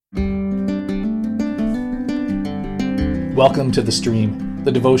Welcome to The Stream,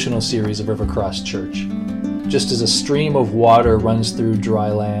 the devotional series of Rivercross Church. Just as a stream of water runs through dry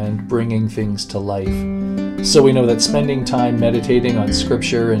land, bringing things to life, so we know that spending time meditating on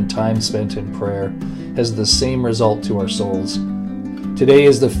Scripture and time spent in prayer has the same result to our souls. Today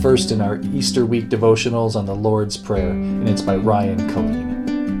is the first in our Easter week devotionals on the Lord's Prayer, and it's by Ryan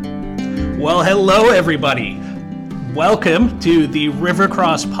Killeen. Well, hello everybody. Welcome to the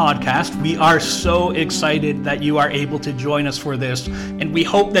Rivercross podcast. We are so excited that you are able to join us for this, and we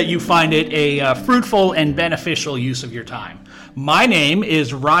hope that you find it a fruitful and beneficial use of your time. My name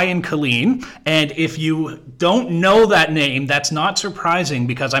is Ryan Killeen, and if you don't know that name, that's not surprising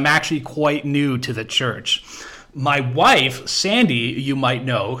because I'm actually quite new to the church. My wife, Sandy, you might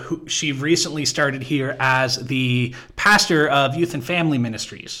know, she recently started here as the pastor of Youth and Family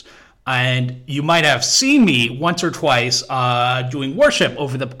Ministries. And you might have seen me once or twice doing worship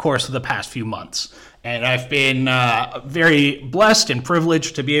over the course of the past few months. And I've been very blessed and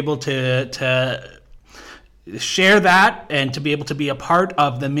privileged to be able to share that and to be able to be a part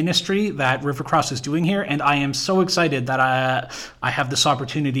of the ministry that Rivercross is doing here. And I am so excited that I have this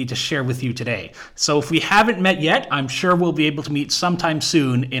opportunity to share with you today. So if we haven't met yet, I'm sure we'll be able to meet sometime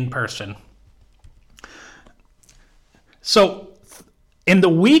soon in person. So, in the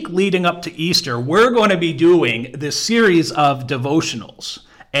week leading up to Easter, we're going to be doing this series of devotionals.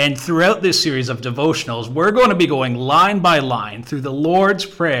 And throughout this series of devotionals, we're going to be going line by line through the Lord's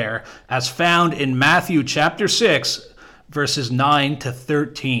Prayer as found in Matthew chapter 6, verses 9 to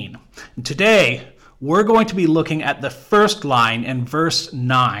 13. And today, we're going to be looking at the first line in verse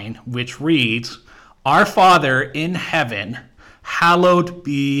 9, which reads, "Our Father in heaven, hallowed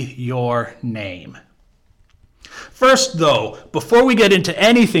be your name." First, though, before we get into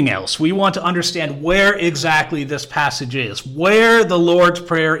anything else, we want to understand where exactly this passage is, where the Lord's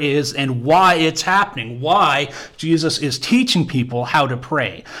Prayer is, and why it's happening, why Jesus is teaching people how to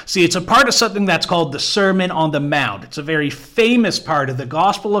pray. See, it's a part of something that's called the Sermon on the Mount. It's a very famous part of the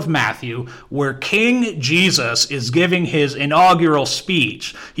Gospel of Matthew where King Jesus is giving his inaugural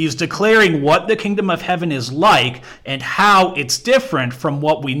speech. He's declaring what the kingdom of heaven is like and how it's different from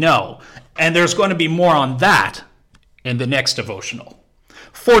what we know. And there's going to be more on that in the next devotional.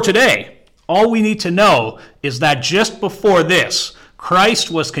 For today, all we need to know is that just before this,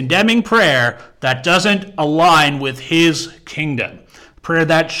 Christ was condemning prayer that doesn't align with his kingdom. Prayer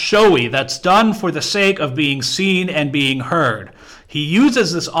that's showy, that's done for the sake of being seen and being heard. He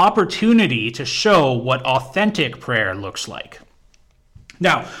uses this opportunity to show what authentic prayer looks like.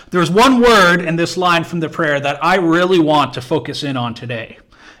 Now, there's one word in this line from the prayer that I really want to focus in on today,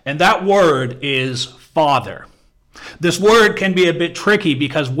 and that word is Father. This word can be a bit tricky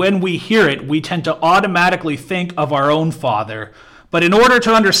because when we hear it, we tend to automatically think of our own father. But in order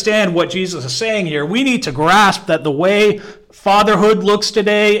to understand what Jesus is saying here, we need to grasp that the way fatherhood looks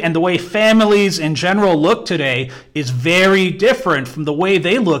today and the way families in general look today is very different from the way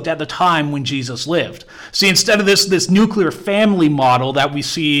they looked at the time when Jesus lived. See, instead of this nuclear family model that we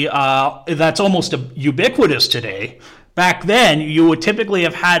see that's almost ubiquitous today, back then, you would typically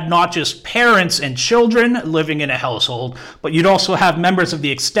have had not just parents and children living in a household, but you'd also have members of the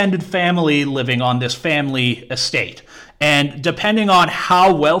extended family living on this family estate. And depending on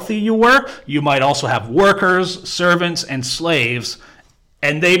how wealthy you were, you might also have workers, servants, and slaves.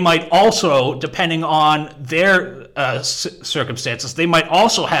 And they might also, depending on their circumstances, they might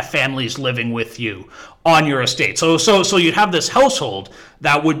also have families living with you on your estate. So you'd have this household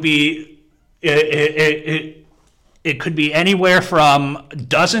that would be It could be anywhere from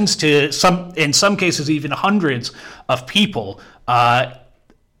dozens to in some cases, even hundreds of people.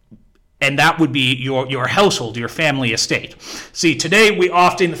 And that would be your household, your family estate. See, today we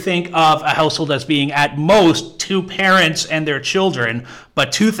often think of a household as being at most two parents and their children.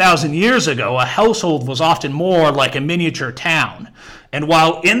 But 2,000 years ago, a household was often more like a miniature town. And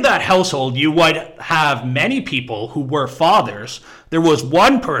while in that household you would have many people who were fathers, there was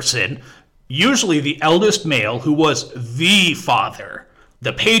one person, usually the eldest male, who was the father,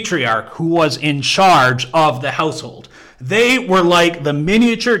 the patriarch who was in charge of the household. They were like the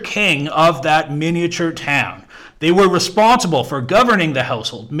miniature king of that miniature town. They were responsible for governing the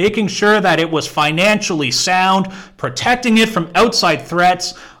household, making sure that it was financially sound, protecting it from outside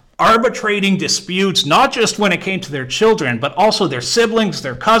threats, arbitrating disputes, not just when it came to their children, but also their siblings,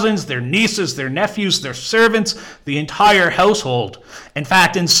 their cousins, their nieces, their nephews, their servants, the entire household. In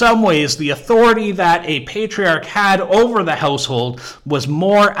fact, in some ways, the authority that a patriarch had over the household was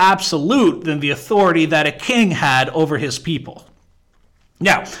more absolute than the authority that a king had over his people.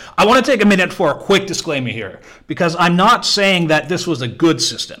 Now, I want to take a minute for a quick disclaimer here, because I'm not saying that this was a good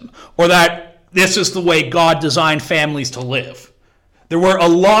system, or that this is the way God designed families to live. There were a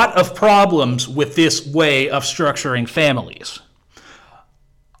lot of problems with this way of structuring families.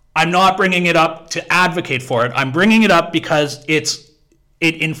 I'm not bringing it up to advocate for it. I'm bringing it up because it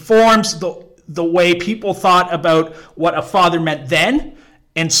informs the way people thought about what a father meant then.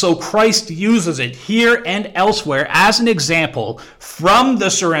 And so Christ uses it here and elsewhere as an example from the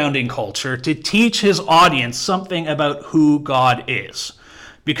surrounding culture to teach his audience something about who God is.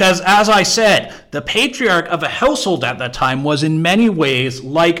 Because as I said, the patriarch of a household at that time was in many ways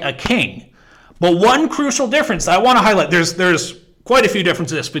like a king. But one crucial difference that I want to highlight, there's quite a few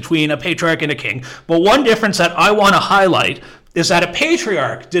differences between a patriarch and a king, but one difference that I want to highlight is that a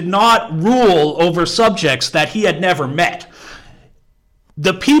patriarch did not rule over subjects that he had never met.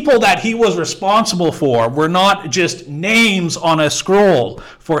 The people that he was responsible for were not just names on a scroll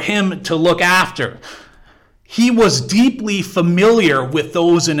for him to look after. He was deeply familiar with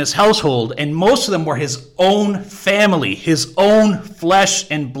those in his household, and most of them were his own family, his own flesh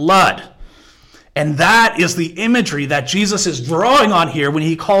and blood. And that is the imagery that Jesus is drawing on here when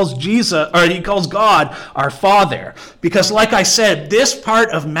he calls God our Father. Because like I said, this part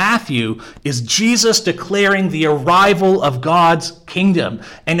of Matthew is Jesus declaring the arrival of God's kingdom.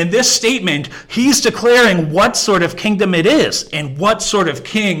 And in this statement, he's declaring what sort of kingdom it is and what sort of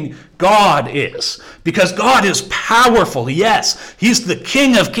king God is. Because God is powerful, yes. He's the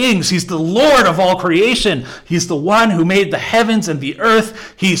King of kings. He's the Lord of all creation. He's the one who made the heavens and the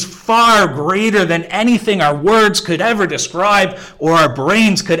earth. He's far greater than anything our words could ever describe or our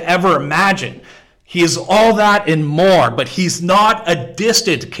brains could ever imagine. He is all that and more, but he's not a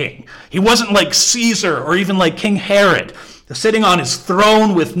distant king. He wasn't like Caesar or even like King Herod, sitting on his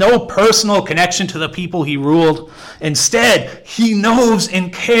throne with no personal connection to the people he ruled. Instead, he knows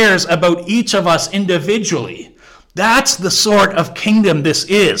and cares about each of us individually. That's the sort of kingdom this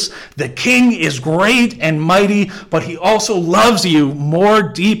is. The king is great and mighty, but he also loves you more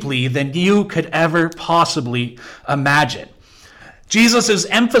deeply than you could ever possibly imagine. Jesus is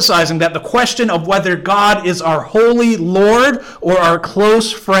emphasizing that the question of whether God is our holy Lord or our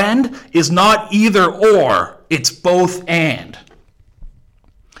close friend is not either or, it's both and.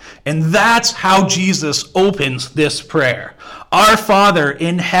 And that's how Jesus opens this prayer. Our Father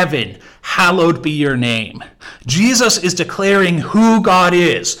in heaven, hallowed be your name. Jesus is declaring who God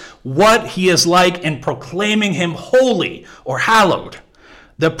is, what he is like, and proclaiming him holy or hallowed.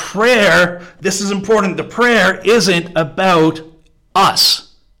 The prayer, this is important, the prayer isn't about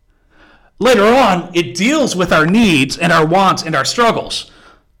us. Later on, it deals with our needs and our wants and our struggles.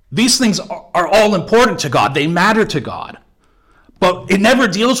 These things are all important to God. They matter to God. But it never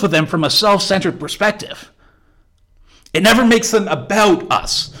deals with them from a self-centered perspective. It never makes them about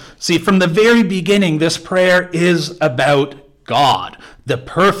us. See, from the very beginning, this prayer is about God, the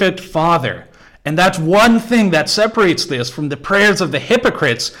perfect Father. And that's one thing that separates this from the prayers of the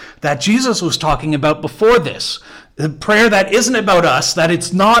hypocrites that Jesus was talking about before this. The prayer that isn't about us, that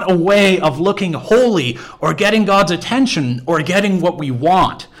it's not a way of looking holy or getting God's attention or getting what we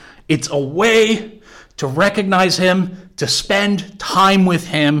want. It's a way to recognize him, to spend time with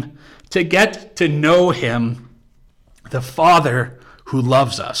him, to get to know him, the Father who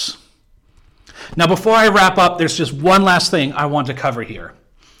loves us. Now, before I wrap up, there's just one last thing I want to cover here.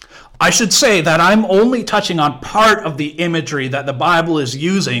 I should say that I'm only touching on part of the imagery that the Bible is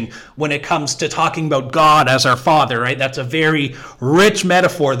using when it comes to talking about God as our Father, right? That's a very rich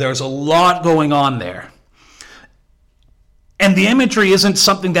metaphor. There's a lot going on there. And the imagery isn't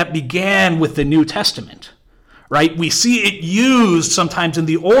something that began with the New Testament, right? We see it used sometimes in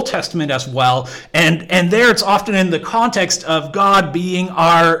the Old Testament as well. And there it's often in the context of God being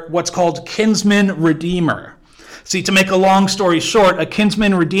our what's called kinsman redeemer. See, to make a long story short, a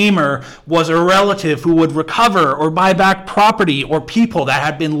kinsman redeemer was a relative who would recover or buy back property or people that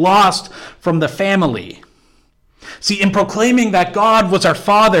had been lost from the family. See, in proclaiming that God was our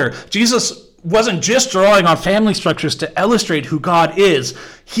Father, Jesus wasn't just drawing on family structures to illustrate who God is.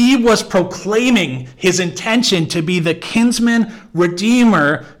 He was proclaiming his intention to be the kinsman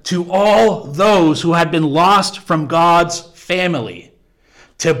redeemer to all those who had been lost from God's family,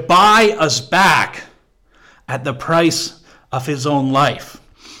 to buy us back at the price of his own life.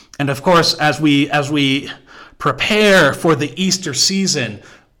 And of course, as we prepare for the Easter season,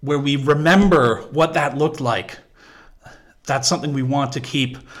 where we remember what that looked like, that's something we want to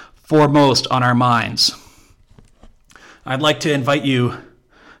keep foremost on our minds. I'd like to invite you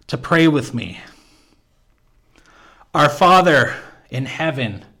to pray with me. Our Father in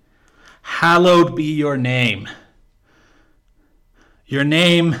heaven, hallowed be your name. Your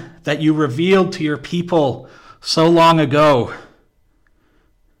name that you revealed to your people so long ago.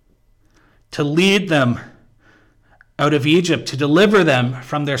 to lead them out of Egypt, to deliver them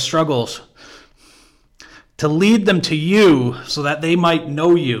from their struggles, to lead them to you so that they might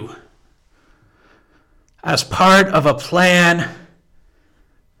know you, as part of a plan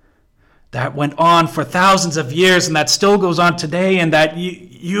that went on for thousands of years and that still goes on today, and that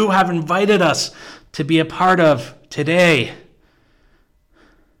you have invited us to be a part of today.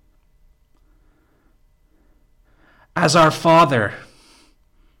 As our Father,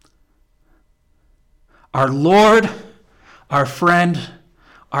 our Lord, our friend,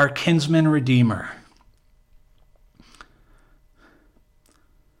 our kinsman redeemer.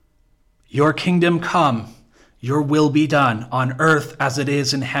 Your kingdom come, your will be done on earth as it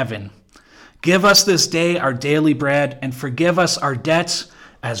is in heaven. Give us this day our daily bread, and forgive us our debts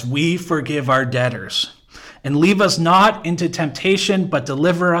as we forgive our debtors. And leave us not into temptation, but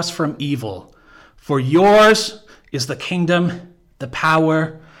deliver us from evil. For yours is the kingdom, the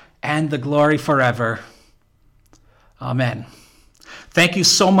power, and the glory forever. Amen. Thank you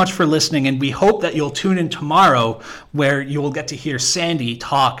so much for listening, and we hope that you'll tune in tomorrow, where you will get to hear Sandy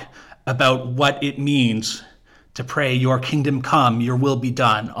talk about what it means to pray, your kingdom come, your will be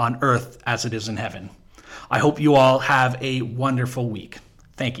done on earth as it is in heaven. I hope you all have a wonderful week.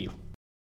 Thank you.